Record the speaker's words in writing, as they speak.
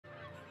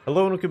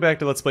Hello and welcome back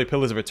to Let's Play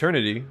Pillars of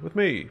Eternity with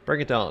me,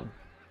 Brackenbury.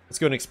 Let's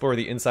go and explore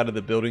the inside of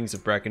the buildings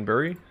of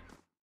Brackenbury.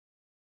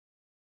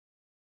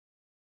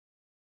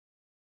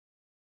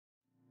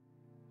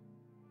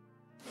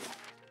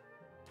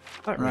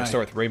 Alright, we're going to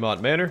start with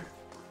Raymont Manor.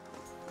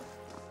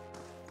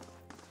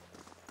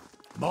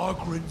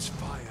 Margaret's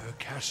fire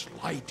casts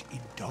light in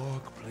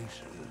dark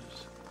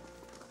places.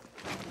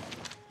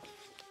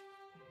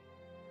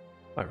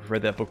 I've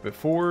read that book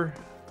before.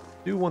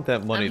 Do want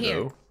that money I'm here.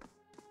 though.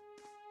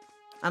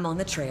 I'm on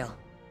the trail.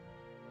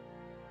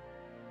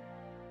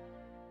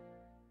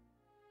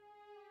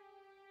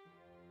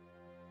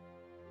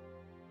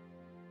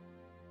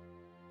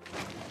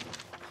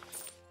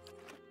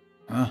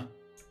 Alright,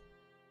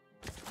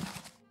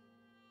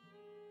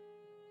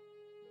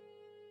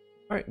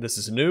 this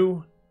is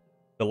new.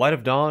 The Light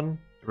of Dawn,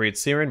 the Raid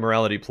Siren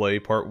Morality Play,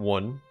 Part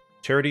 1,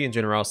 Charity and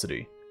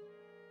Generosity.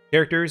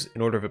 Characters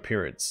in order of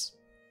appearance.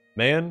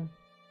 Man,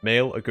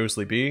 male, a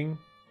ghostly being.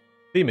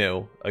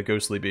 Female, a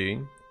ghostly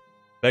being.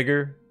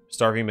 Beggar,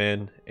 starving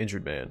man,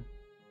 injured man.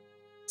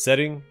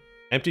 Setting,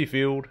 empty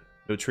field,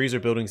 no trees or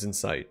buildings in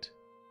sight.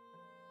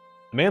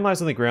 A man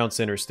lies on the ground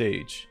center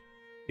stage.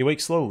 He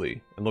wakes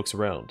slowly and looks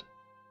around.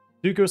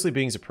 Two ghostly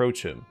beings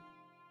approach him.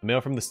 A male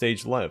from the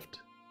stage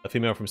left, a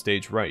female from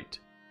stage right.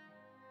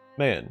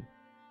 Man,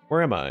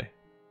 where am I?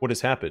 What has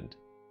happened?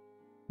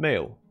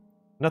 Male,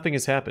 nothing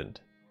has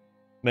happened.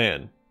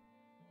 Man,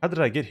 how did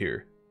I get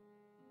here?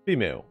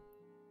 Female,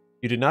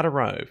 you did not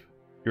arrive.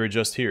 You are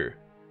just here.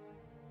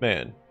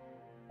 Man,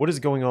 what is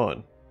going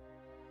on?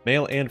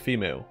 Male and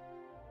female,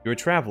 you are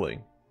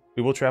traveling.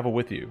 We will travel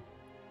with you.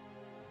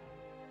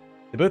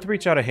 They both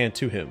reach out a hand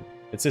to him,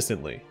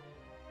 insistently.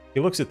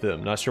 He looks at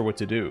them, not sure what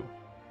to do.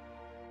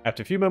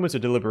 After a few moments of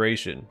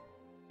deliberation,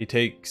 he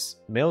takes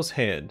male's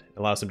hand and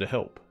allows him to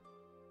help.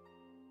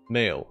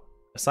 Male,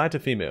 aside to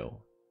female.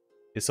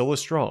 His soul is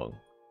strong.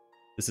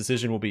 This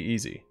decision will be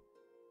easy.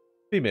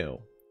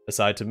 Female,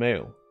 aside to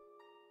male.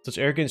 Such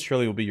arrogance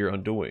surely will be your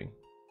undoing.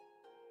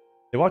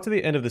 They walk to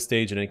the end of the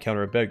stage and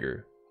encounter a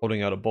beggar,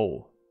 holding out a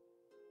bowl.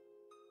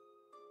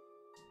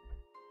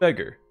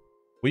 Beggar,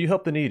 will you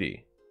help the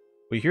needy?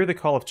 We hear the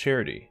call of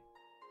charity.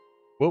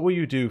 What will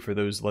you do for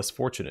those less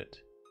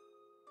fortunate?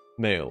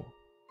 Male,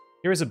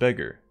 here is a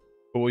beggar.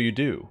 What will you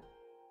do?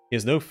 He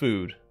has no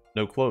food,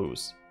 no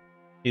clothes.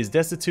 He is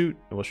destitute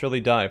and will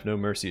surely die if no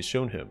mercy is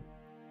shown him.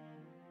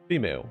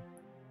 Female,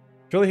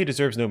 surely he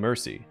deserves no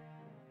mercy.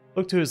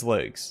 Look to his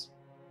legs.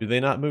 Do they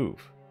not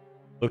move?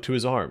 Look to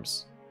his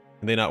arms.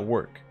 Can they not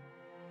work?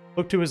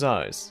 Look to his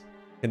eyes.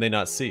 Can they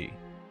not see?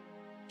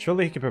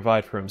 Surely he can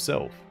provide for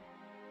himself.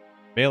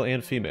 Male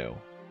and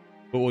female,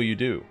 what will you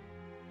do?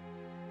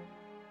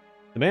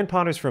 The man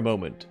ponders for a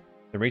moment,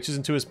 then reaches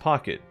into his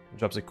pocket and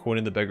drops a coin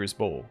in the beggar's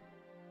bowl.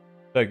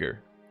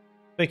 Beggar,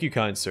 thank you,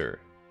 kind sir.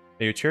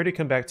 May your charity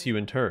come back to you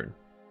in turn.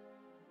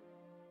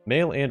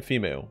 Male and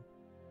female,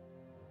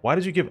 why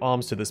did you give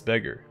alms to this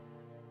beggar?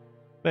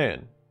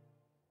 Man,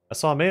 I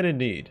saw a man in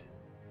need.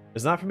 It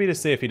is not for me to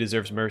say if he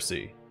deserves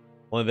mercy,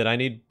 only that I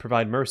need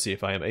provide mercy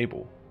if I am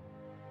able.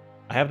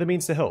 I have the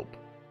means to help,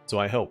 so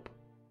I help.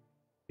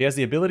 He has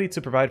the ability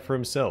to provide for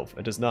himself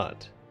and does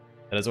not.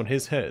 That is on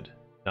his head,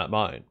 not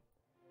mine.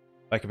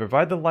 If I can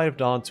provide the light of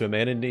dawn to a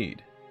man in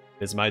need,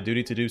 it is my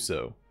duty to do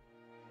so.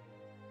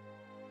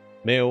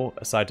 Male,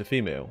 aside to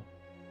female.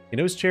 He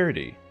knows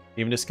charity,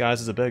 even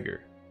disguised as a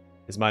beggar.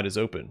 His mind is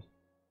open.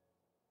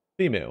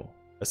 Female,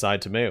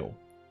 aside to male.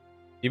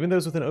 Even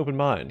those with an open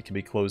mind can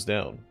be closed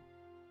down.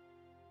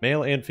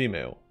 Male and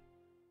female.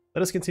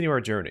 Let us continue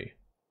our journey.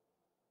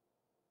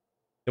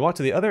 They walk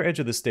to the other edge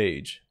of the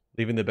stage,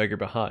 leaving the beggar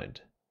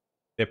behind.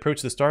 They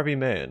approach the starving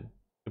man,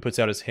 who puts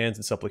out his hands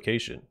in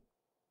supplication.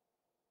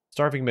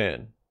 Starving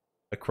man.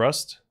 A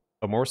crust?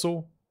 A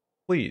morsel?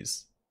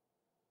 Please.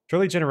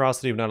 Surely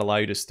generosity would not allow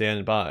you to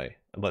stand by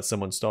and let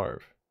someone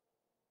starve.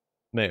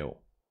 Male.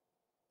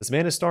 This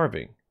man is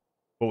starving.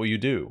 What will you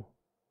do?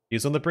 He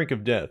is on the brink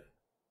of death.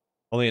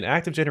 Only an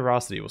act of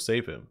generosity will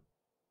save him.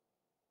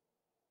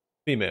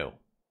 Female.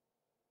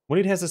 What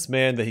need has this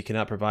man that he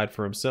cannot provide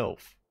for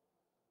himself?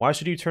 Why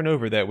should you turn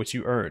over that which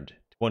you earned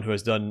to one who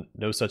has done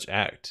no such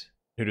act,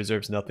 who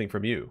deserves nothing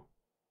from you?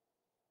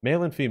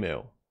 Male and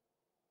female.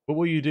 What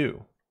will you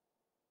do?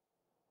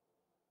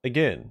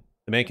 Again,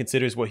 the man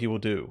considers what he will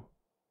do.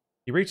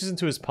 He reaches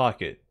into his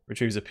pocket,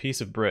 retrieves a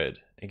piece of bread,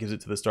 and gives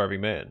it to the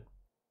starving man.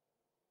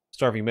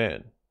 Starving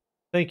man.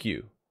 Thank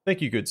you,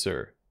 good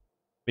sir.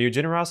 May your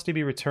generosity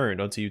be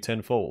returned unto you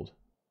tenfold.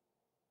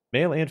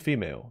 Male and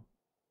female.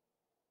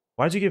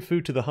 Why did you give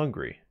food to the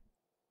hungry?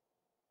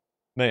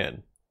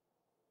 Man.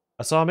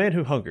 I saw a man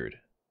who hungered. It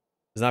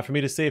is not for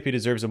me to say if he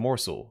deserves a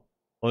morsel,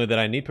 only that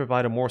I need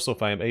provide a morsel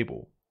if I am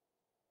able.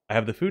 I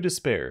have the food to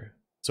spare,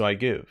 so I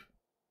give.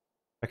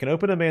 I can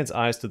open a man's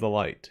eyes to the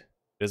light.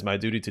 It is my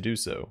duty to do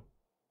so.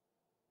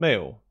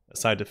 Male,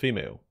 aside to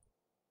female.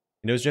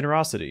 He knows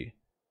generosity,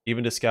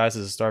 even disguised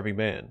as a starving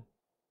man.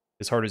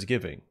 His heart is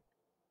giving.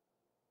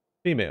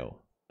 Female,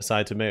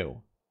 aside to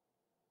male.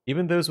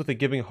 Even those with a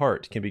giving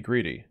heart can be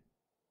greedy.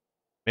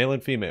 Male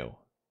and female.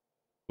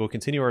 We will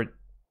continue our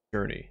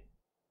Journey.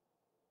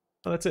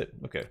 Oh, that's it.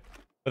 Okay.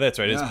 But that's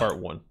right, it's Yeah. part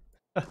 1.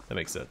 That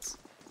makes sense.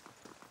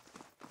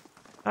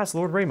 That's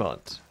Lord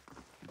Raymond.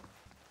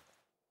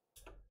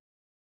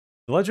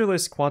 The ledger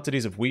lists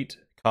quantities of wheat,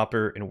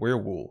 copper, and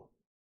werewool.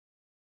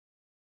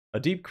 A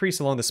deep crease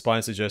along the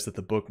spine suggests that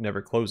the book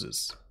never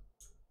closes.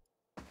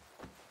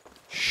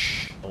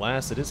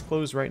 Alas, it is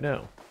closed right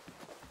now.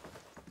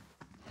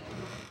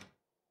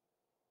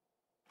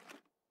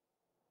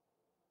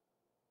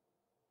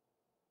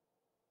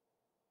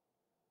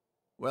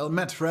 Well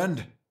met,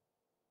 friend.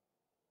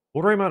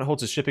 Lord Raymond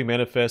holds his shipping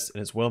manifest in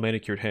his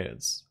well-manicured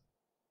hands.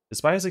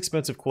 Despite his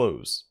expensive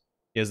clothes,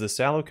 he has the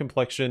sallow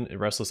complexion and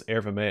restless air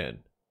of a man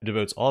who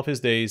devotes all of his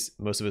days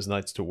and most of his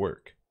nights to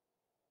work.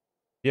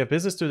 If you have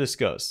business to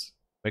discuss,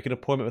 make an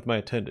appointment with my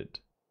attendant.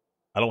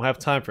 I don't have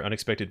time for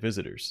unexpected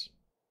visitors.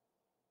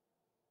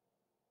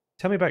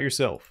 Tell me about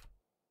yourself.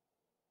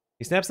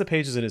 He snaps the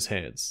pages in his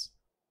hands.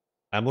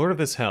 I am lord of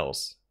this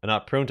house, and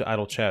not prone to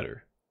idle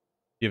chatter.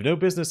 If you have no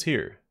business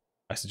here,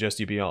 I suggest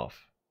you be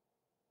off.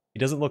 He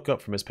doesn't look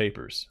up from his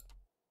papers.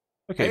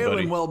 Okay, Hail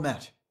buddy. and well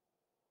met.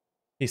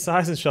 He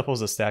sighs and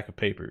shuffles a stack of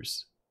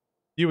papers.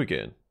 You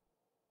again.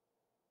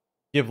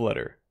 Give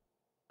letter.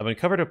 I've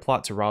uncovered a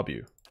plot to rob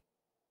you.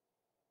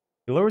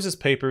 He lowers his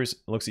papers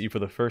and looks at you for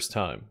the first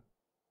time.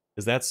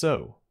 Is that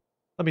so?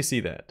 Let me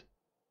see that.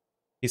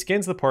 He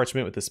scans the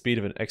parchment with the speed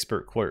of an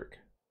expert clerk.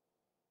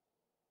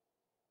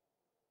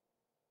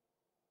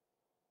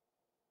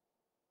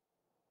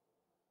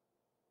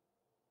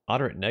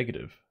 Moderate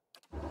negative.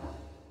 When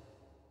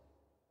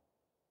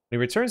he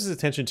returns his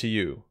attention to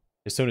you,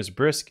 his tone is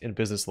brisk and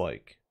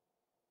businesslike.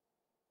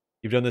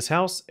 You've done this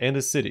house and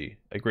this city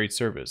a great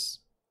service.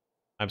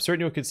 I'm certain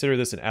you'll consider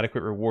this an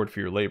adequate reward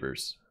for your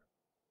labors.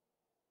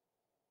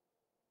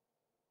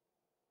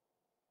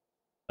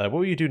 What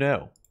will you do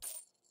now?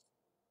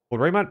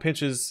 Lord Raymond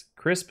pinches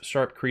crisp,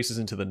 sharp creases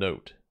into the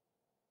note.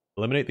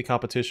 Eliminate the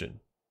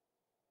competition.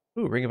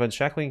 Ooh, Ring of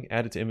Unshackling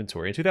added to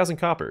inventory. And 2,000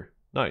 copper.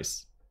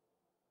 Nice.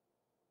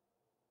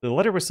 The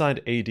letter was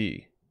signed AD.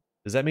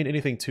 Does that mean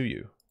anything to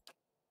you?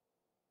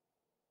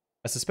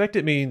 I suspect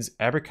it means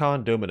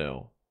Abercon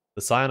Domino,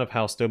 the scion of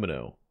House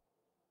Domino.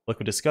 Look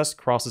with disgust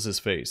crosses his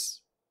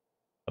face.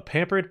 A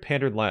pampered,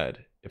 pandered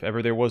lad, if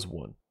ever there was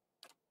one.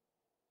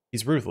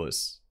 He's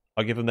ruthless.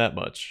 I'll give him that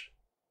much.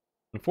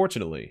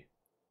 Unfortunately,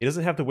 he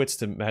doesn't have the wits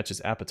to match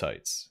his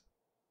appetites.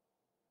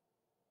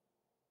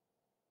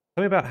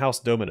 Tell me about House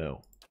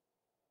Domino.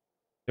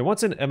 They're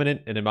once an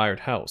eminent and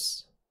admired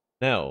house.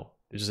 Now,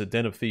 they're just a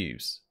den of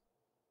thieves.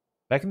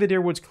 Back in the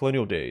Deerwoods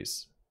colonial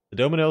days, the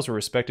Dominos were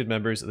respected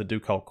members of the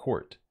ducal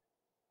court,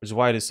 which is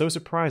why it is so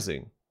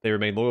surprising they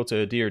remained loyal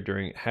to Adir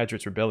during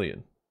Hadrit's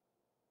rebellion.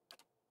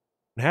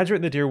 When Hadrit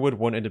and the Deerwood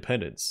won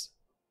independence,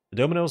 the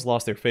Dominos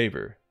lost their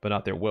favor, but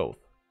not their wealth.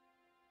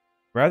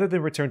 Rather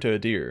than return to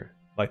Adir,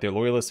 like their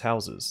loyalist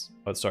houses,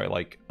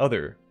 like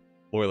other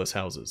loyalist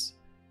houses,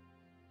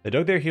 they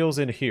dug their heels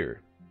in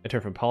here and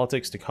turned from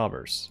politics to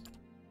commerce.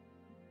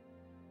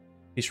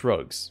 He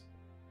shrugs.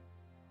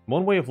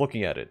 One way of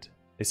looking at it,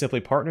 they simply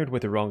partnered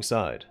with the wrong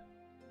side.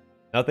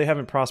 Now that they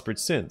haven't prospered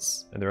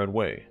since, in their own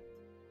way.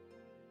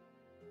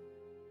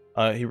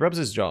 He rubs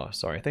his jaw.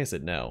 Sorry, I think I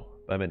said now,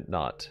 but I meant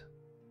not.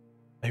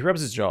 He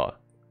rubs his jaw.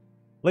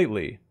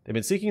 Lately, they've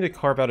been seeking to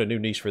carve out a new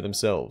niche for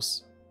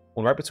themselves,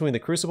 one right between the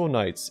Crucible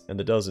Knights and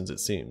the Dozens, it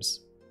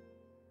seems.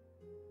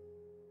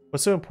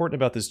 What's so important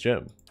about this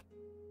gem?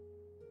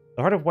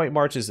 The heart of White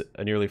March is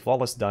a nearly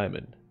flawless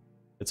diamond.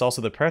 It's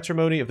also the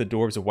patrimony of the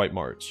Dwarves of White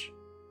March.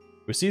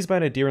 It was seized by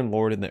an Adiran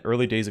lord in the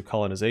early days of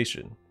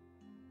colonization.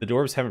 The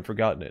Dwarves haven't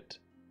forgotten it.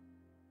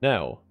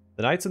 Now,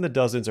 the Knights and the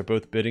Dozens are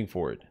both bidding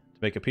for it, to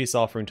make a peace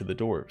offering to the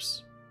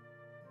Dwarves.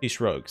 He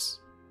shrugs.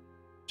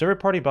 Whichever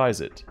party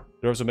buys it,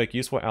 Dwarves will make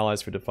useful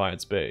allies for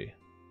Defiance Bay.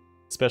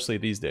 Especially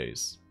these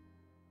days.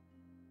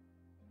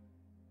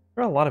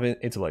 There are a lot of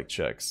intellect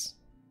checks.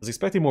 I was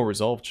expecting more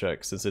resolve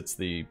checks since it's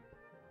the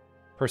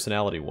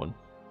personality one.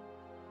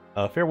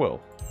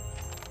 Farewell.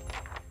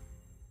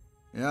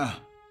 Yeah.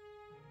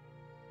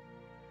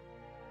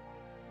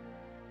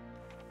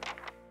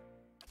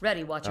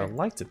 Ready, Watcher. I'd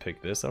like to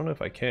pick this. I don't know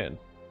if I can.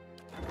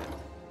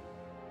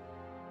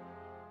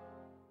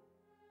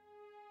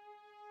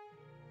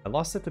 I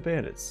lost it to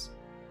bandits.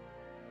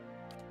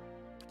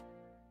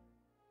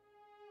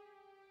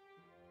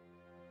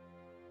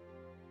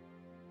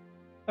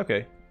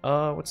 Okay,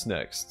 what's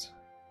next?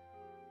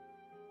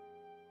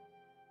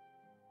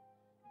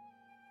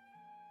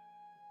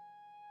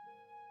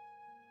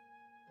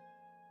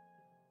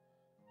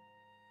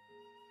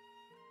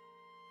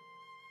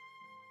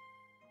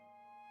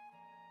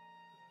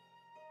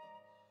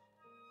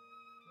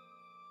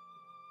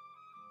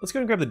 Let's go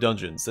and grab the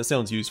dungeons. That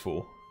sounds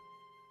useful.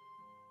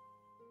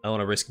 I don't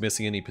want to risk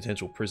missing any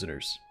potential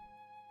prisoners.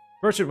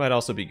 Merchant might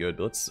also be good,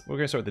 but we're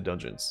going to start with the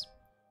dungeons.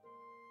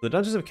 The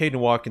dungeons of Caden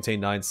Walk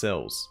contain 9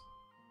 cells.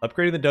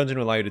 Upgrading the dungeon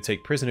will allow you to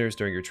take prisoners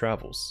during your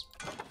travels.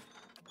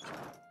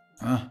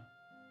 Huh?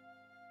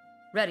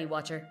 Ready,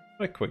 Watcher.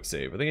 A quick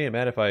save. I think I'm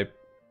mad if I...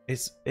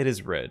 It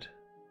is red.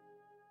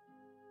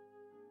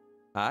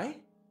 Aye?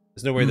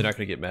 There's no way they're not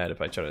going to get mad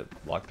if I try to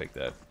lockpick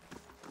that.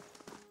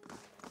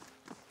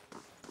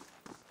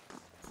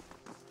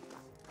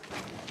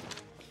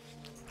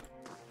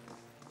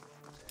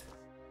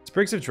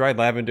 Sprigs of dried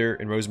lavender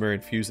and rosemary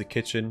infuse the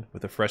kitchen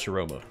with a fresh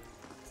aroma.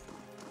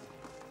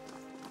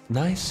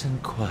 Nice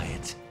and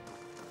quiet.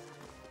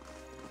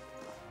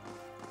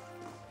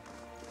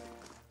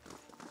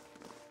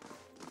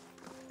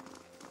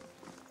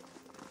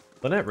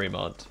 Lynette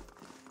Raymond.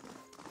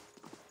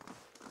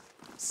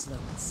 Slow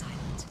and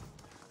silent.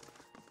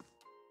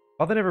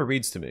 Father never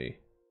reads to me.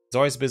 He's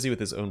always busy with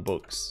his own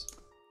books.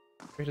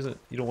 He doesn't.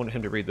 You don't want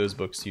him to read those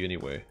books to you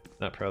anyway.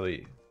 Not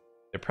probably.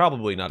 They're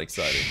probably not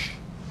exciting.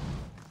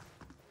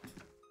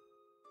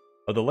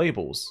 Oh, the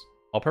labels,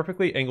 all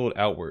perfectly angled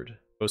outward,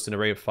 boast an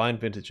array of fine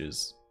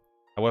vintages.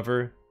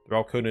 However, they're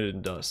all coated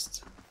in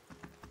dust.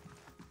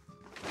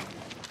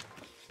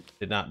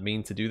 Did not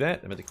mean to do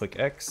that. I meant to click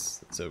X.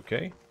 That's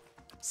okay.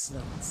 Slow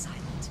and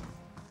silent.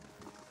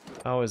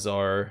 How is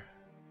our...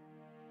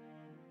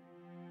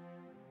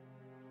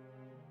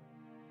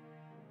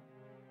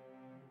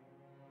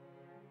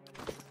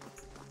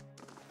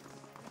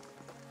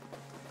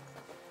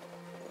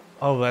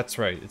 Oh, that's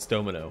right. It's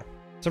Domino.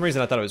 For some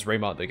reason I thought it was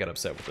Raymond that got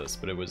upset with us,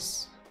 but it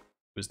was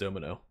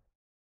Domino.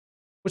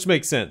 Which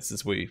makes sense,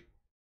 since we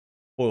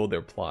foiled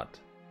their plot.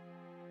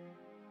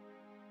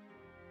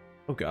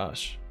 Oh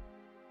gosh.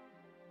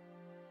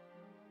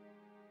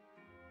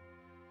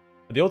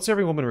 The old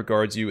serving woman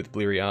regards you with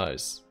bleary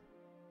eyes.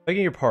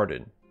 Begging your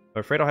pardon,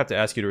 I'm afraid I'll have to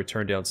ask you to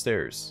return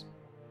downstairs.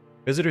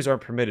 Visitors aren't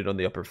permitted on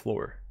the upper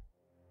floor.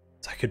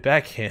 So I could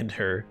backhand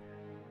her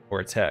or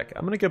attack.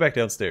 I'm gonna go back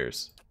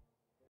downstairs.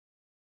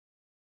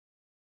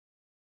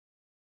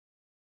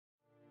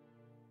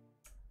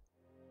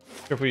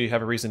 If we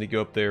have a reason to go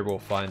up there, we'll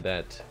find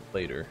that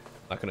later.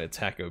 I'm not gonna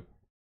attack a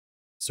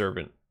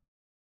servant.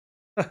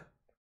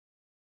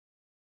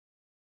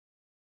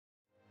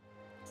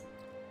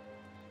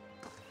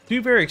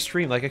 Too very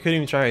extreme, like I couldn't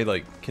even try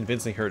like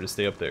convincing her to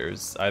stay up there.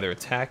 It's either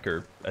attack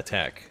or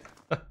attack.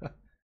 Or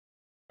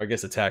I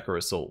guess attack or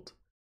assault.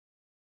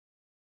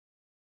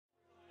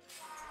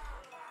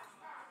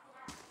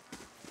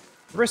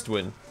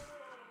 Wristwind.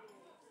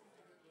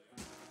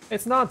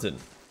 It's Nanton.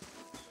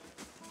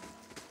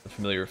 A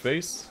familiar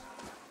face.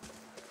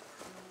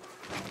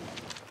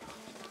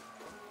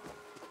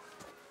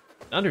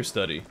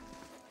 Understudy.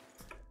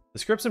 The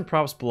scripts and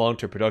props belong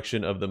to a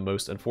production of The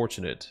Most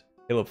Unfortunate,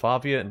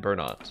 Favia and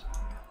Bernat.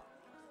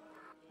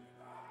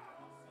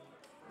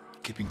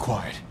 Keeping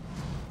quiet.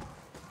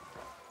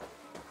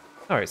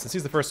 Alright, since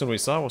he's the first one we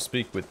saw, we'll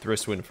speak with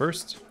Wristwind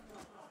first.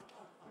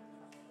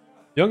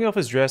 The young elf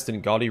is dressed in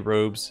gaudy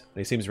robes,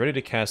 and he seems ready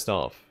to cast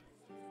off.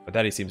 Or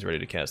that he seems ready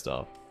to cast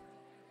off.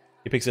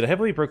 He picks at a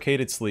heavily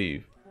brocaded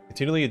sleeve,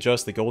 continually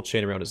adjusts the gold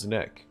chain around his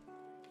neck.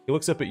 He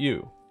looks up at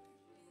you.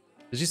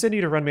 Did she send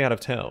you to run me out of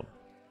town?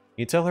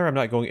 You tell her I'm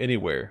not going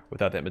anywhere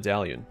without that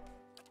medallion.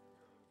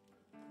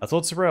 I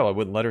told Sorrel I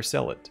wouldn't let her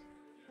sell it.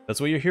 That's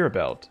what you're here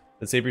about,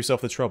 then save yourself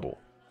the trouble.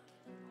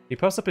 He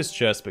puffs up his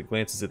chest but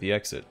glances at the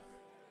exit.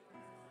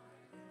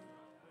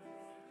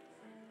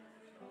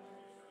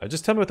 Now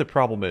just tell me what the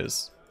problem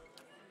is.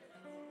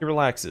 He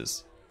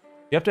relaxes.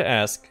 You have to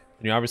ask,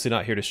 and you're obviously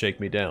not here to shake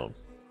me down.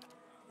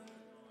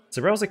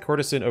 Sorrel's a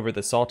courtesan over at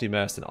the Salty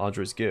Mast and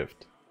Andra's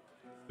Gift.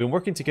 We've been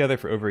working together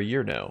for over a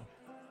year now.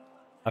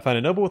 I find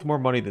a noble with more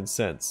money than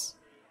sense,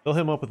 fill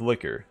him up with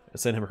liquor, and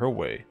send him her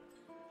way.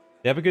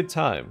 They have a good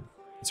time,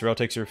 and Sorrel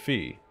takes her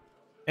fee,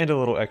 and a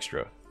little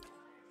extra.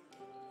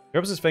 He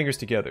rubs his fingers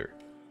together.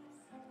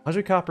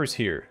 100 coppers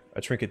here,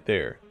 a trinket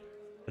there.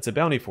 It's a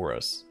bounty for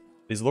us.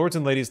 These lords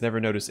and ladies never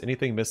notice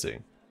anything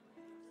missing.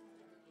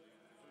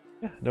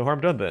 Yeah, no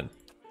harm done then.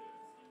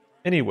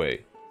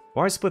 Anyway,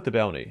 why split the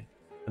bounty?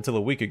 Until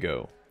a week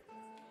ago.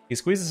 He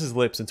squeezes his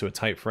lips into a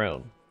tight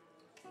frown.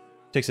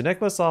 Takes a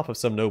necklace off of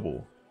some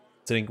noble.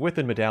 It's an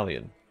Ingwithan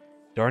medallion.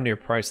 Darn near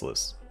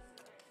priceless.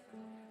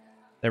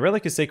 That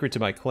relic is sacred to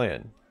my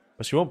clan,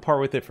 but she won't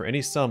part with it for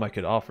any sum I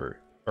could offer,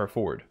 or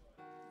afford.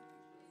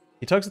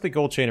 He tugs at the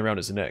gold chain around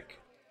his neck.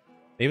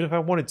 Even if I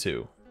wanted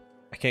to,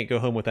 I can't go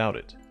home without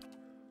it.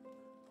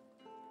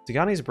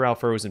 Tagani's brow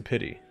furrows in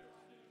pity.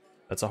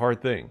 That's a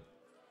hard thing.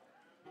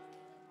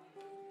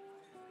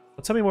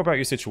 Well, tell me more about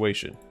your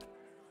situation.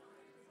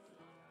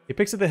 He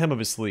picks at the hem of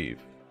his sleeve.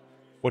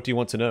 What do you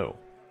want to know?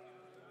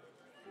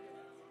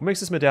 What makes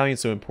this medallion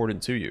so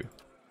important to you?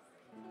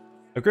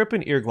 I grew up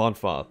in Ir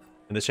Glonfoth,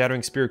 in the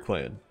Shattering Spear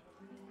clan.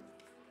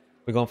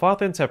 The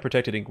Glonfothans have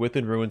protected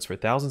Ingwithan ruins for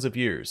thousands of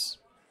years.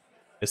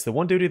 It's the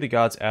one duty the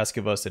gods ask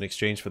of us in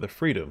exchange for the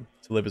freedom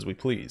to live as we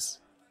please.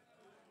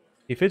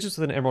 He fidgets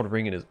with an emerald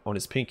ring on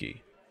his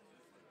pinky.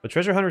 The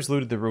treasure hunters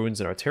looted the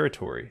ruins in our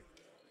territory,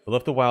 but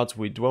left the wilds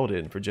we dwelled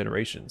in for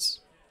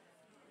generations.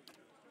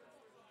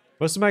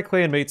 Most of my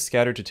clan mates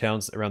scattered to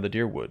towns around the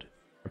Deerwood,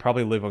 and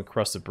probably live on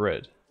crusts of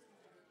bread.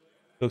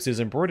 He looks at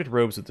his embroidered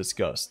robes with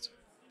disgust.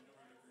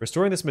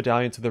 Restoring this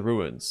medallion to the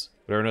ruins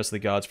would earn us the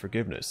gods'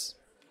 forgiveness.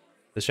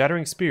 The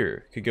Shattering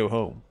Spear could go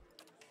home.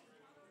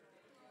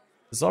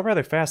 This is all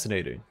rather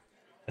fascinating.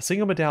 A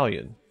single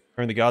medallion,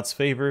 earn the gods'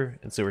 favor,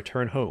 and so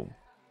return home.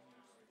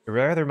 It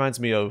rather reminds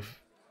me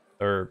of,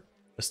 a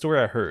story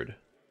I heard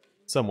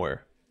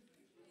somewhere.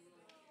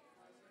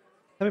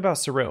 Tell me about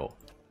Sorrel.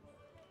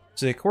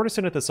 She's a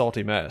courtesan at the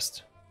Salty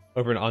Mast,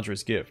 over in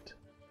Andra's gift.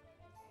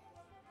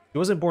 She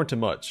wasn't born to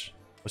much,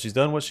 but she's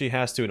done what she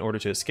has to in order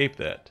to escape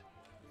that.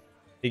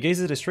 He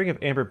gazes at a string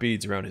of amber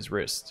beads around his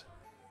wrist.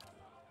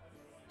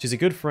 She's a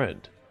good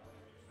friend.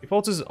 He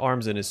folds his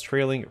arms in his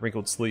trailing,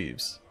 wrinkled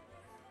sleeves.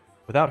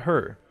 Without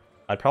her,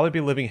 I'd probably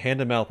be living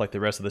hand-to-mouth like the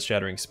rest of the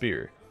Shattering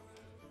Spear.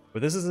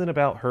 But this isn't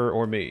about her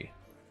or me.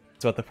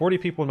 It's about the 40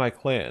 people in my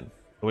clan,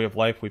 the way of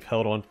life we've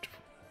held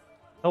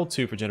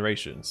to for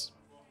generations.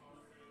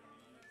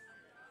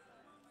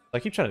 I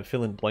keep trying to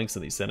fill in blanks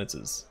in these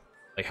sentences,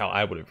 like how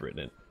I would have written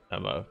it.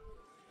 I'm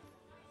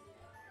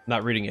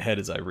not reading ahead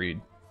as I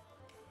read.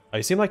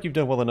 You seem like you've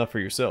done well enough for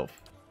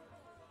yourself.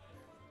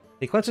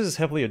 He clenches his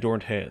heavily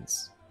adorned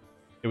hands.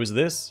 It was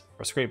this,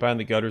 or scrape by in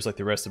the gutters like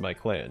the rest of my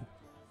clan.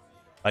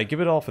 I'd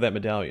give it all for that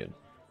medallion.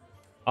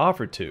 I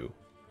offered to,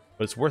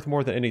 but it's worth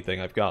more than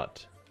anything I've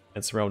got,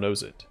 and Sorrel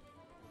knows it.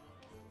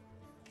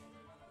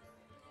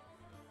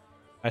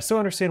 I still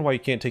understand why you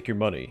can't take your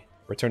money,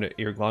 return to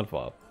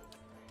Irglanfob.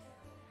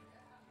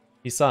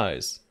 He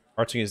sighs,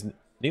 arching his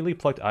neatly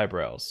plucked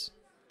eyebrows.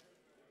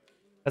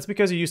 That's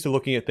because you're used to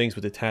looking at things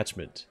with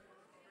detachment.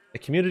 A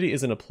community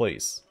isn't a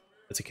place,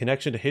 it's a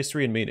connection to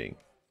history and meaning.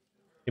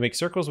 He makes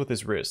circles with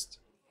his wrist,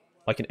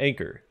 like an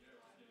anchor.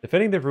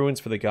 Defending the ruins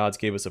for the gods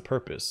gave us a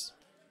purpose.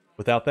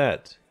 Without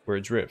that, we're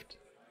adrift.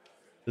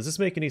 Does this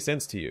make any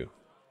sense to you?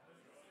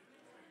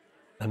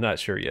 I'm not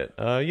sure yet.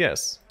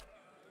 Yes.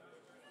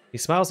 He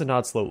smiles and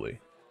nods slowly.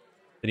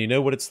 Then you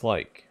know what it's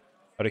like.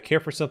 How to care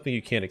for something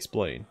you can't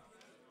explain.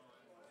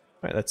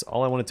 Alright, that's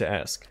all I wanted to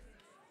ask.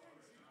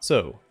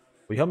 So,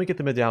 will you help me get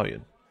the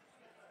medallion?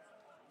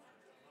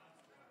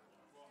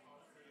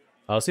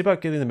 I'll see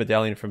about getting the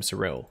medallion from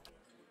Sorrel.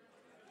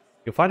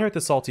 You'll find her at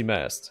the Salty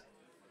Mast.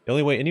 The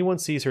only way anyone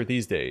sees her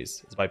these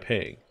days is by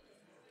paying.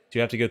 So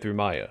you have to go through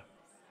Maya.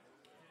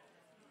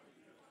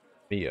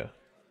 Mia.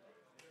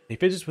 He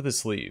fidgets with his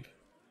sleeve.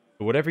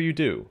 But whatever you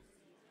do,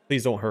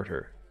 please don't hurt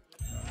her.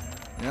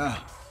 Yeah.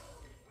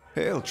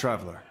 Hail,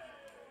 traveler.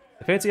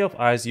 The fancy elf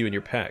eyes you and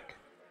your pack.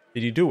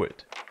 Did you do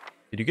it?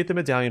 Did you get the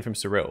medallion from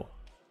Sorrel?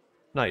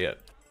 Not yet.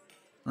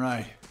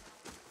 Right.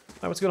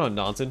 Hi, what's going on,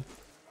 Nonson?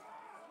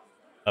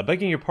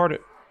 Begging your pardon.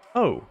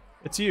 Oh,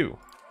 it's you.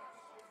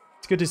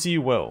 It's good to see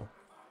you well.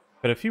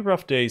 Had a few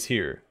rough days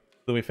here,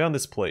 though we found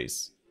this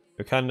place.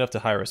 They're kind enough to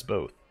hire us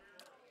both.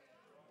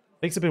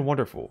 Things have been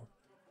wonderful.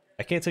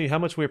 I can't tell you how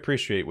much we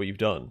appreciate what you've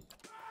done.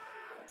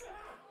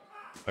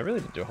 I really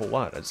didn't do a whole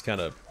lot. I just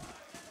kind of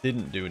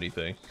didn't do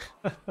anything.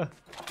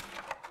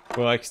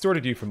 Well, I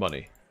extorted you for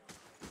money.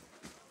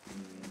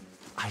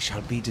 I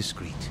shall be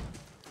discreet.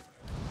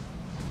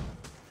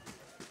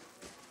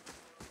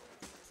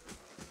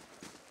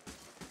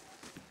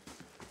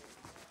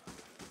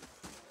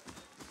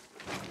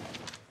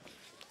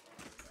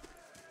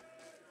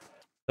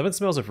 Seven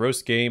smells of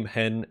roast game,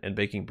 hen, and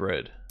baking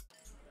bread.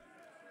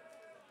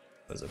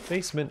 There's a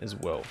basement as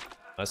well.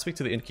 I'll speak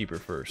to the innkeeper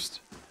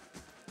first.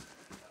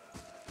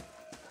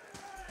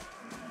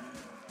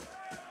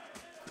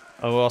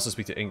 Oh, we'll also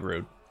speak to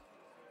Ingrode.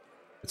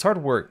 It's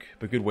hard work,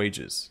 but good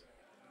wages.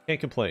 Can't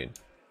complain.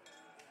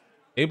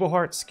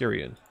 Abelhart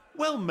Skirian.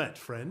 Well met,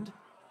 friend.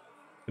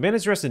 The man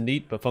is dressed in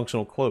neat but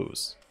functional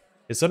clothes.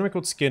 His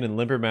unwrinkled skin and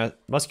limber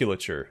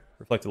musculature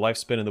reflect a life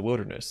spent in the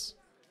wilderness.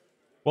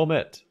 Well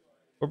met.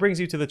 What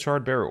brings you to the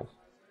Charred Barrel?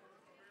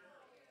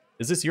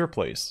 Is this your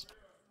place?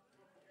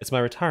 It's my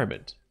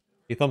retirement.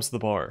 He thumps the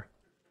bar.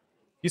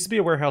 Used to be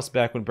a warehouse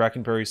back when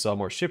Brackenbury saw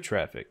more ship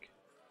traffic,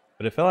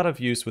 but it fell out of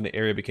use when the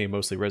area became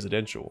mostly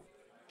residential.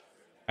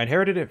 I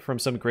inherited it from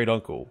some great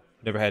uncle,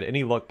 who never had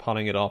any luck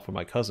pawning it off with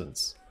my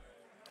cousins.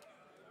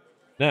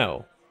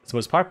 Now, it's the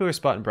most popular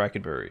spot in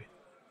Brackenbury.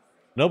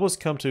 Nobles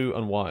come to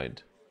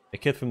unwind,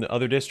 and kith from the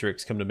other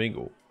districts come to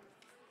mingle.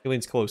 He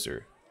leans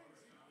closer.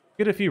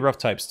 Get a few rough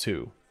types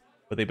too,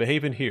 but they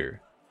behave in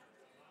here.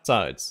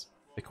 Besides,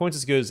 the coin's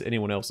as good as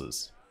anyone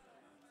else's.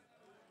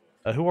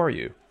 Who are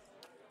you?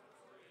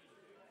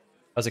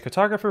 As a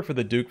cartographer for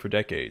the Duke for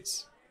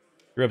decades,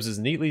 he rubs his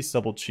neatly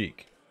stubbled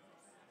cheek.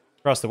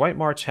 Crossed the White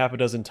March half a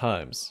dozen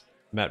times,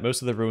 and mapped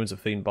most of the ruins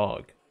of Thane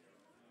Bog.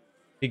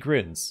 He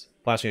grins,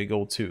 flashing a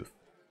gold tooth.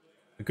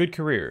 A good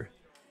career,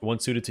 but one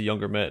suited to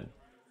younger men.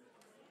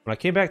 When I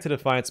came back to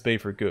Defiance Bay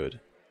for good,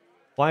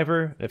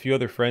 Flyver and a few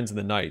other friends in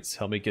the Knights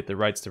helped me get the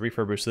rights to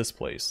refurbish this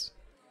place.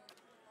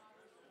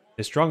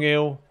 His strong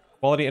ale,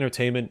 quality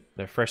entertainment,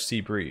 and a fresh sea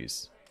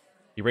breeze.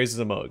 He raises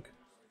a mug.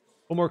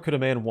 What more could a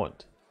man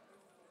want?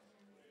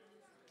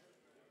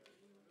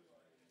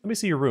 Let me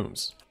see your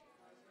rooms.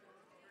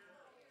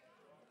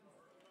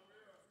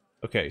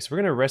 Okay, so we're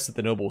going to rest at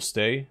the Noble's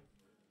Stay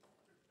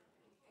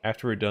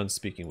after we're done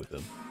speaking with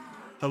them.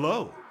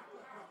 Hello.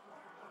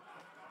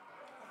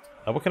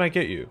 What can I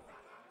get you?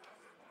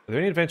 Are there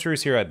any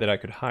adventurers here that I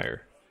could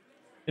hire?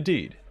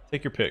 Indeed.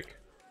 Take your pick.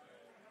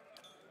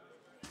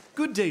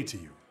 Good day to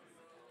you.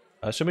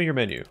 Show me your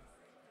menu.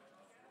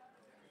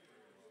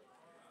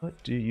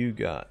 What do you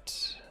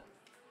got?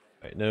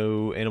 Alright,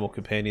 no animal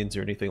companions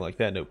or anything like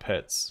that, no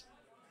pets.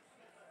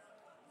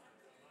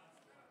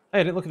 Hey,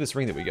 I didn't look at this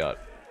ring that we got.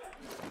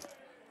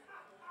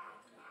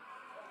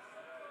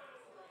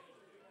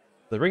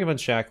 The Ring of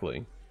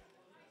Unshackling.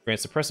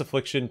 Grants suppress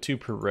affliction 2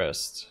 per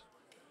rest.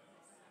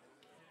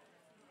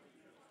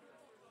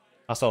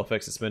 Hostile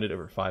effects suspended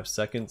over 5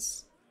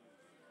 seconds.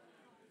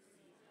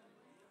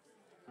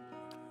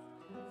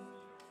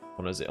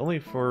 What is it? Only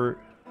for...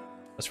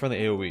 That's from the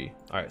AoE.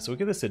 Alright, so we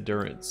get this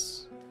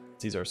endurance.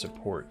 These are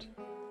support.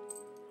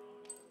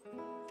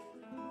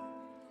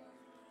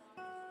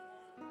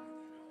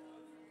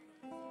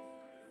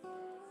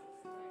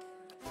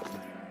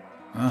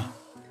 Huh?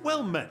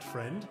 Well met,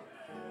 friend.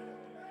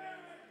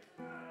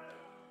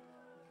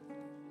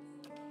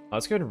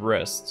 Let's go and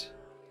rest.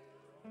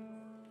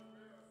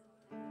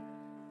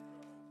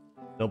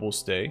 Double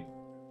stay. So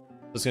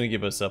it's going to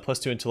give us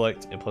 +2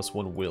 intellect and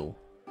 +1 will.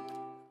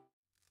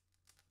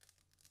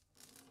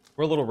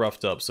 We're a little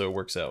roughed up, so it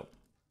works out.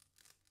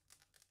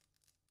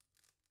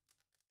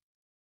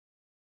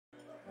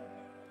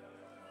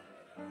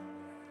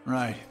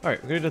 Right.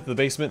 Alright, we're going to go to the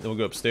basement, then we'll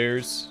go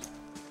upstairs.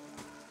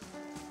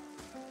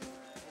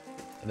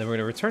 And then we're going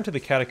to return to the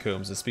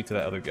catacombs and speak to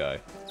that other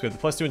guy. So we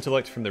have the +2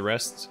 intellect from the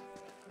rest.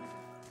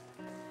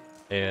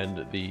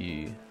 And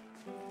the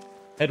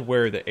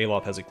headwear that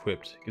Aloth has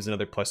equipped gives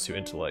another +2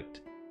 intellect.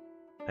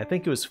 I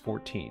think it was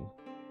 14.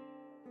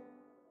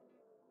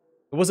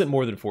 It wasn't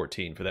more than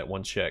 14 for that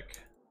one check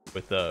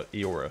with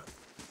Eora.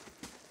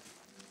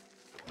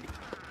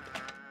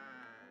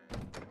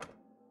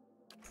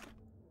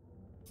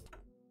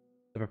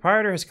 The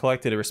proprietor has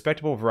collected a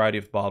respectable variety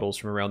of bottles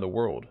from around the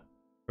world,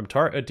 from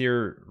tart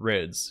Adir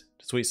Reds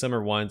to sweet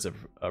summer wines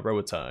of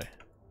Roatai.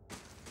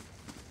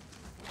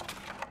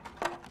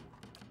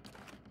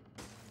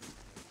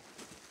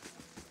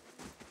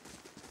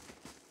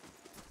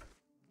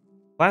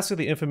 Flasks of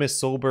the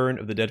infamous Soulburn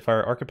of the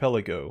Deadfire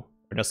Archipelago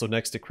are nestled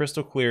next to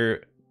crystal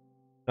clear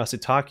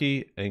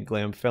Nasutaki and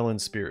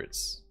Glamfelin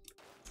spirits.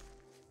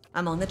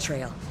 I'm on the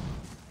trail.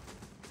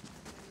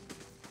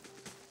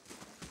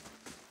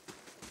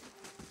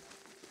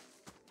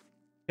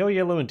 Pale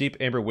yellow and deep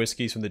amber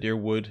whiskies from the Deer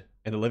Wood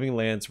and the Living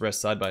Lands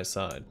rest side by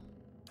side.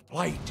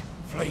 Light,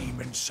 flame,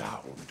 and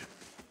sound.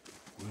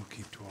 We'll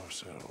keep to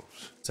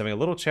ourselves. It's having a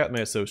little chat with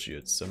my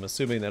associates. I'm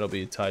assuming that'll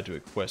be tied to a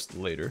quest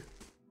later.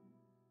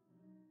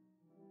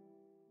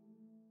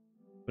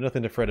 But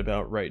nothing to fret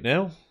about right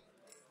now.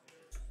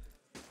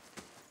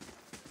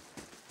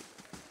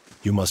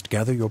 You must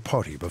gather your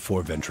party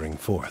before venturing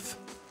forth.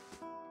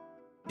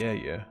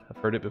 Yeah, I've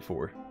heard it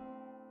before.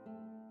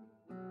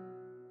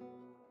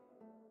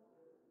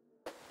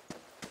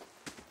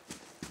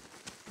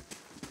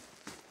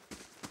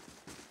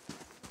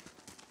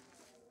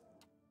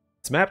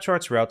 This map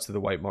charts routes to the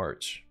White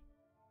March.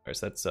 Alright,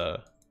 so that's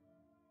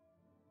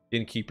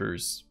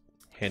Innkeeper's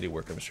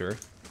handiwork, I'm sure.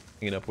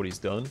 Hanging up what he's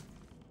done.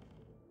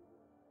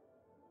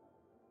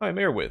 Alright,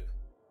 Merwith.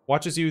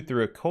 Watches you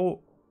through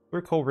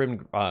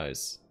coal-rimmed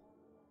eyes.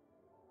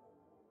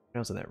 I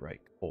was in that right,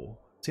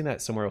 coal. I've seen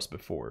that somewhere else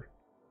before.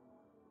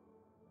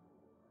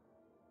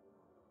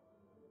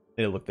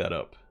 Need to look that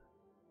up.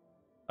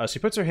 She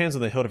puts her hands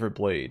on the hilt of her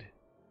blade,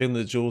 feeling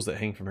the jewels that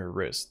hang from her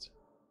wrist.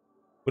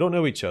 We don't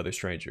know each other,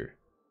 stranger.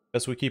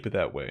 Best we keep it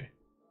that way.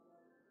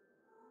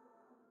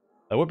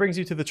 What brings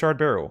you to the charred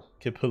barrel?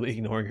 Completely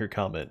ignoring her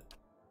comment.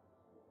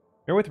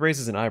 Merwith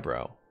raises an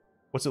eyebrow.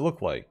 What's it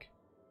look like?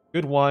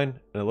 Good wine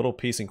and a little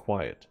peace and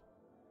quiet.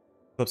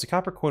 Flips a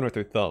copper coin with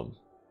her thumb.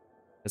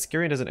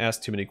 Ascarian doesn't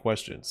ask too many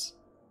questions.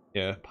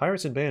 Yeah,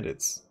 pirates and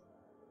bandits.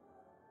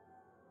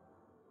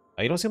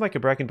 You don't seem like a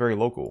Brackenbury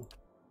local.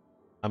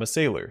 I'm a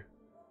sailor.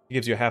 He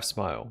gives you a half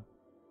smile.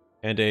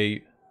 And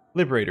a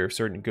liberator of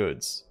certain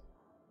goods.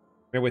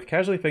 Merwith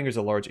casually fingers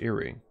a large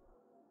earring.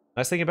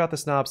 Nice thing about the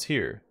snobs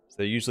here is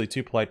they're usually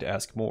too polite to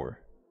ask more.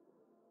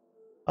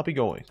 I'll be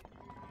going.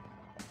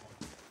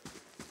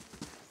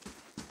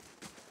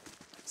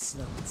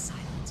 Slow and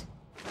silent.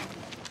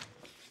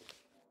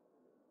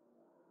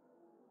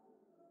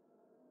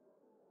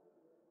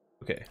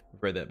 Okay,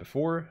 I've read that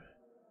before.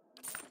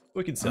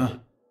 We can sell it.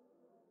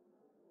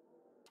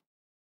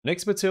 An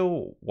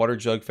Expatil water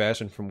jug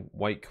fashioned from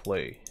white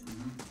clay.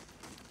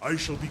 I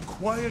shall be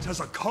quiet as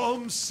a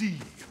calm sea,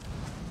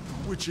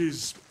 which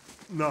is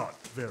not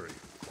very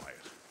quiet.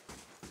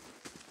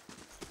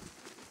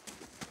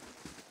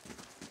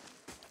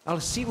 I'll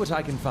see what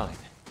I can find.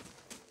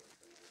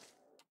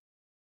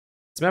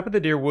 This map of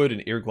the Deerwood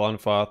and Ir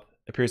Glonfoth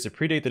appears to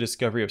predate the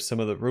discovery of some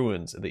of the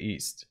ruins in the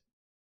east.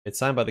 It's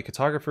signed by the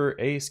cartographer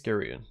A.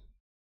 Scarian.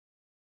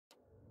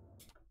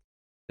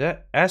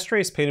 The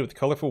ashtray is painted with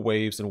colorful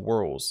waves and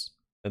whirls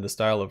in the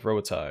style of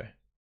Roatai.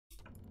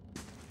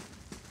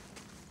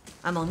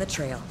 I'm on the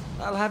trail.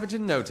 I'll have it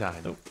in no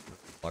time. Nope.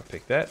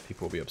 Lockpick that.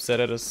 People will be upset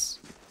at us.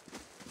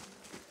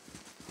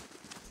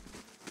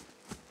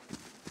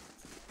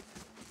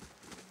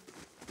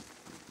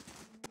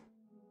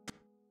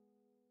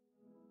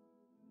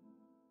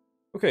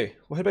 Okay,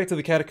 we'll head back to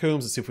the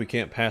catacombs and see if we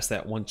can't pass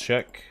that one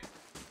check.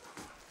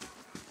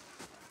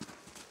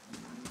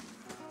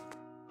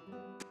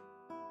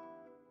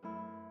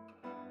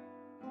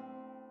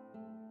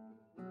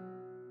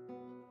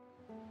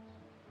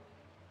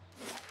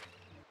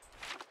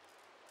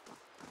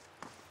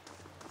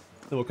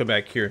 Then we'll come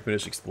back here and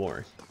finish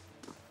exploring.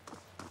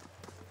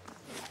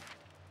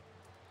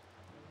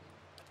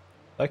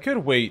 I could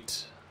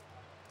wait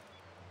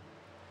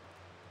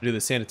to do the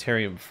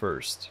sanitarium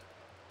first.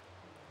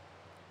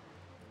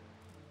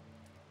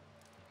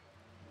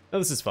 No,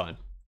 this is fine.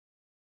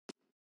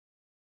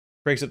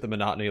 Breaks up the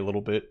monotony a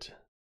little bit.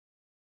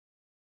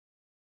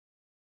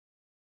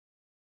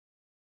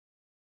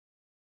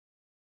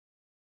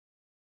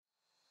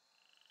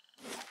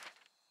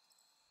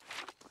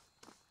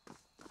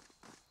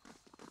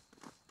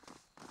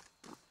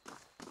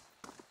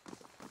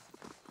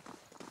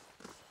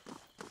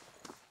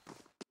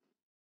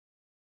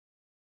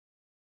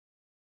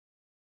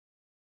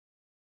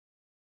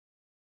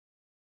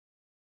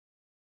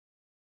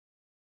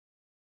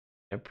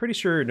 I'm pretty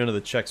sure none of the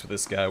checks with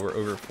this guy were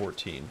over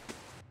 14.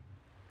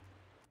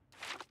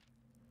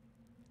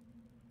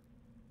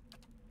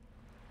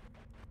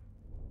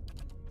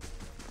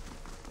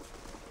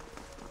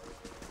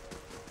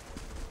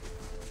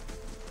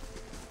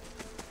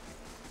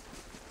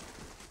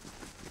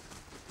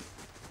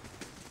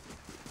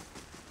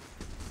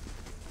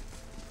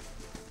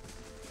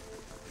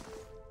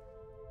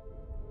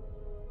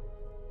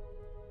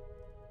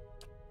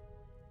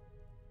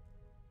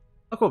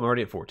 Oh cool, I'm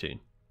already at 14.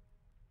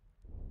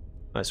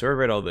 Alright, so I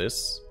read all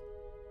this.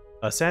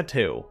 A sad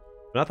tale,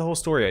 but not the whole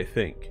story, I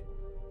think.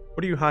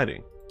 What are you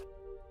hiding?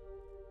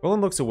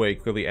 Roland looks away,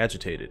 clearly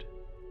agitated.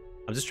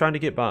 I'm just trying to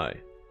get by.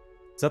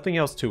 Something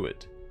else to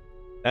it.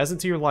 As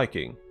into your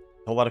liking,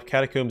 a whole lot of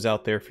catacombs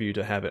out there for you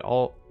to have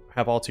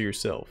all to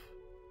yourself.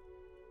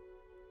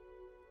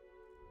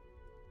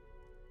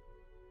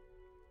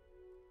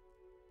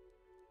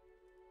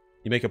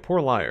 You make a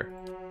poor liar.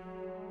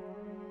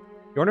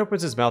 Yorn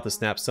opens his mouth to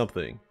snap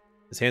something,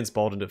 his hands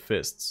balled into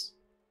fists,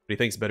 but he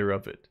thinks better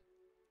of it.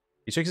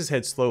 He shakes his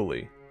head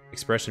slowly,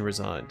 expression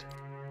resigned.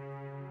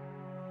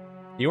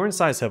 Yorn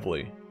sighs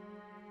heavily.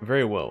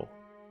 Very well.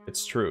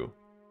 It's true.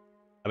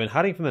 I've been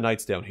hiding from the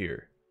knights down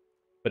here,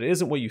 but it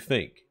isn't what you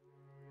think.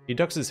 He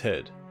ducks his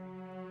head.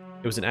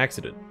 It was an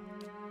accident.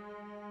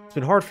 It's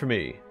been hard for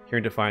me, here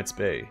in Defiance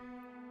Bay.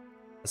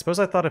 I suppose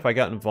I thought if I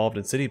got involved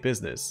in city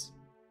business,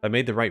 if I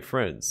made the right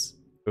friends,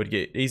 it would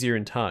get easier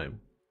in time.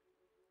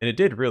 And it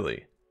did,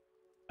 really.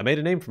 I made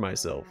a name for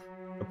myself.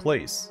 A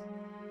place.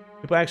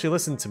 People actually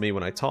listen to me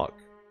when I talk.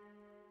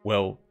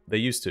 Well, they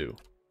used to.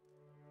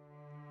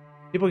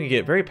 People can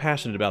get very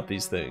passionate about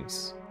these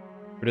things.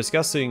 We're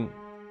discussing,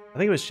 I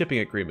think it was shipping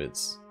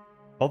agreements.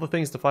 All the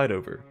things to fight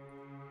over.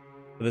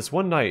 But this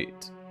one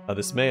night,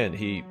 this man,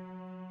 he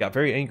got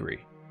very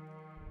angry.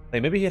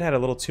 Like maybe he had had a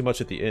little too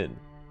much at the inn.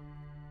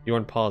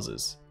 Yorn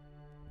pauses.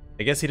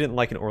 I guess he didn't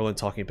like an Orlin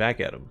talking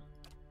back at him.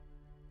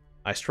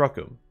 I struck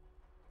him.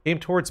 He came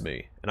towards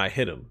me, and I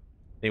hit him,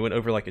 and he went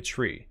over like a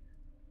tree.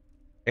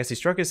 I guess he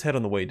struck his head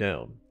on the way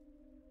down.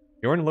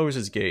 Yorn lowers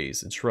his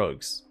gaze and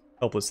shrugs,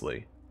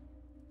 helplessly.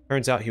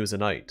 Turns out he was a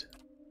knight.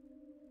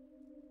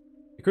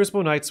 The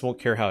Crucible Knights won't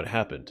care how it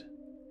happened.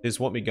 They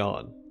just want me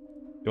gone.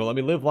 They won't let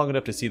me live long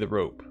enough to see the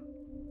rope.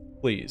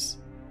 Please.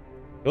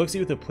 He looks at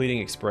you with a pleading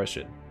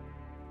expression.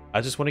 I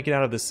just want to get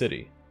out of this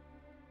city.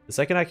 The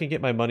second I can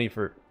get money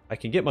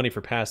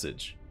for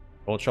passage,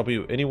 I won't trouble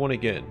you anyone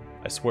again,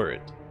 I swear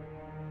it.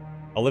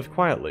 I'll live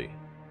quietly.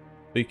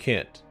 But you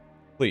can't.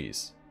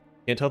 Please.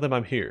 Can't tell them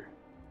I'm here.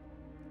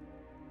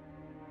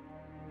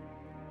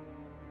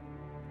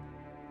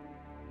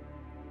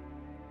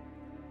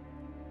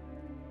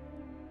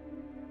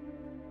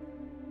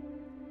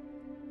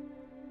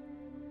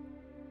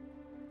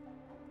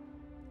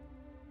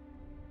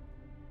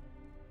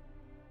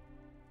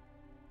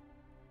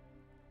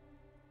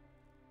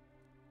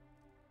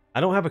 I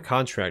don't have a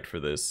contract for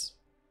this.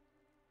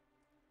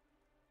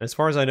 As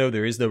far as I know,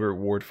 there is no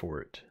reward for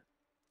it.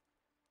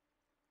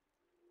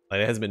 Like,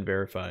 it hasn't been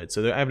verified,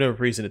 so I have no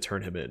reason to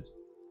turn him in.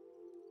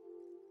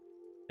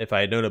 If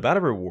I had known about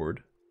a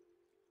reward,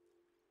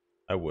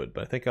 I would,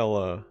 but I think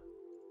I'll,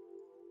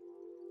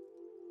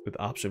 with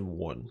option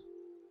 1.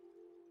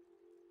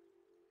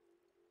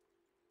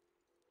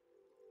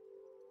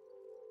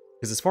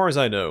 Because as far as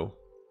I know,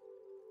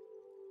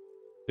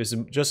 there's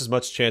just as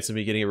much chance of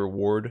me getting a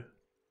reward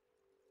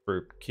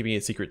for keeping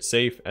a secret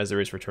safe as there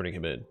is for turning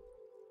him in.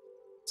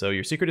 So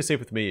your secret is safe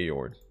with me,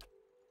 Yorn.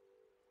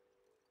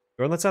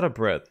 Yorn lets out a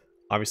breath,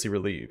 obviously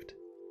relieved.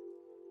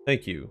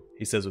 Thank you,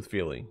 he says with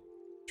feeling.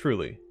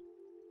 Truly. I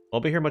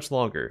won't be here much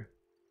longer,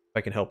 if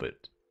I can help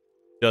it.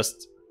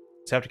 Just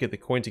have to get the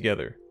coin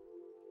together.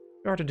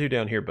 It's hard to do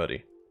down here,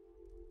 buddy.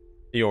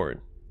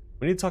 Yorn,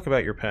 we need to talk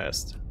about your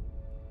past.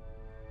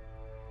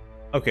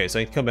 Okay, so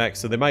I can come back,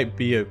 so there might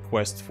be a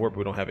quest for it, but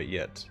we don't have it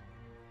yet.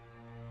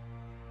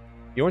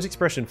 Yorn's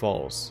expression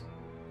falls.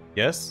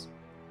 Yes?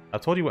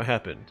 I've told you what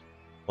happened.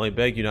 Only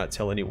beg you not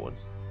tell anyone.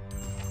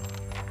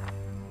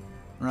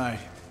 Right.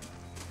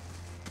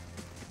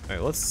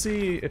 Alright, let's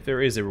see if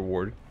there is a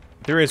reward.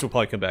 If there is, we'll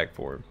probably come back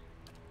for him.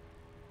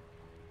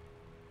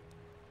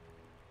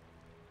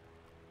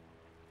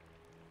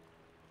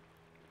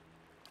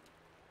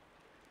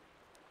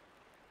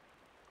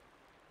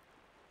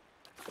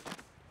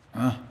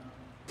 Huh?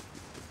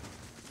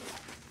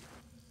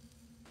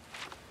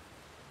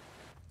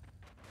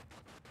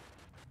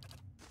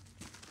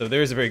 So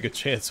there's a very good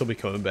chance he'll be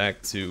coming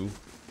back to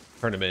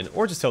tournament,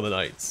 or just tell the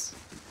knights.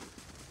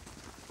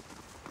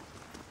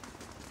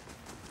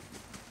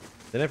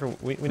 We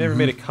never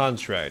made a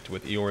contract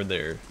with Eorn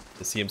there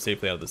to see him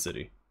safely out of the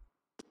city.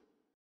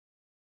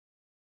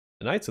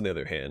 The knights, on the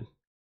other hand,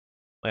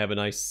 might have a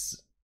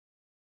nice,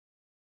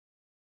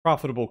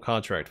 profitable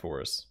contract for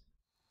us.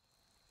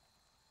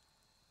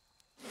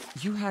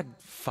 You had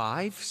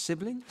 5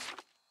 siblings?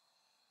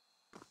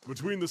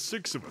 Between the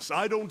 6 of us,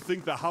 I don't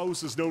think the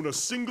house has known a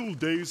single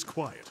day's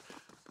quiet.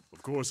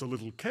 Of course, a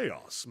little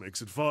chaos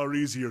makes it far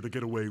easier to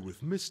get away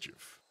with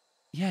mischief.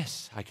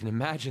 Yes, I can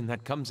imagine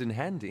that comes in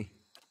handy.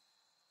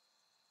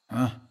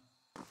 Huh?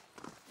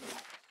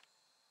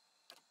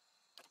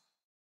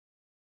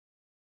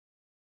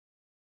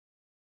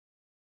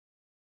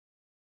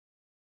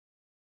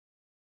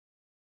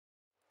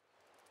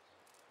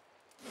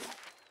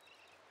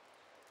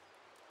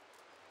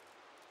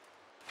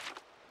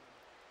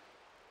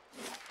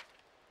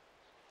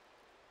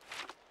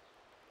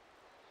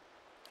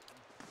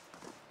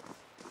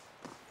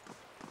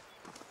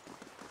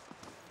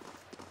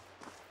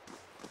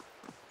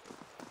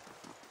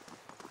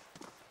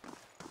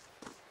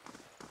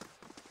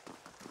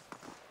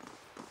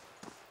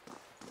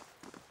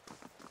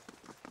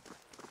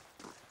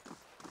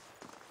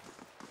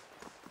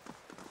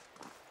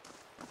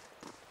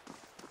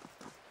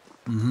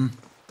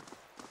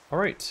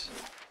 Alright.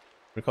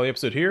 I'm gonna call the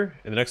episode here.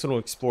 In the next one, we'll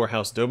explore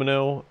House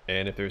Domino,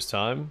 and if there's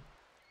time,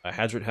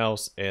 Hadrit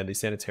House and the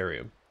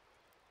Sanitarium.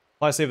 I'll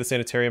probably save the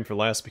Sanitarium for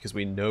last because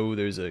we know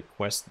there's a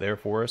quest there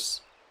for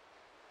us.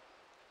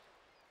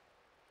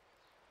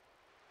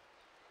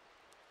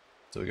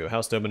 So we go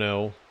House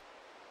Domino,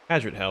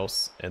 Hadrit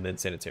House, and then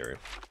Sanitarium.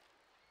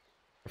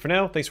 But for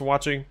now, thanks for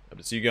watching. Hope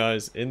to see you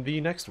guys in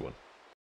the next one.